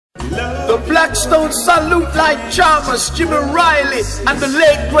The Blackstones salute like Chalmers, Jimmy Riley, and the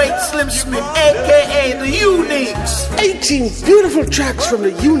late great Slim Smith, aka the Uniques. 18 beautiful tracks from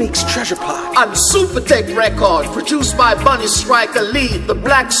the Uniques treasure plot. And Supatech record, produced by Bunny Striker Lee, the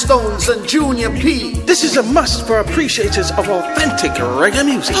Blackstones, and Junior P. This is a must for appreciators of authentic reggae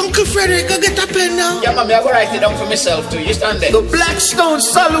music. Uncle Frederick, go get a pen now. Yeah, mommy, I go write it down for myself too. You stand there. The Blackstones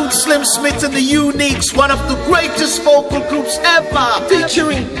salute Slim Smith and the Uniques, one of the greatest vocal groups ever.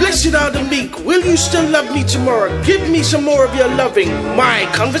 Featuring Blessed Are the Meek, Will You Still Love Me Tomorrow? Give Me Some More of Your Loving, My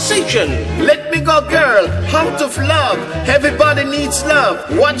Conversation. Let Me Go Girl, Out of Love, Everybody Needs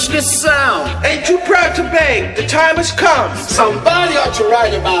Love, Watch This Sound. Ain't Too Proud to Beg, The Time Has Come. Somebody ought to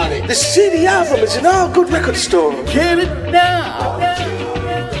write about it. The CD album is in all good record stores. Get it now.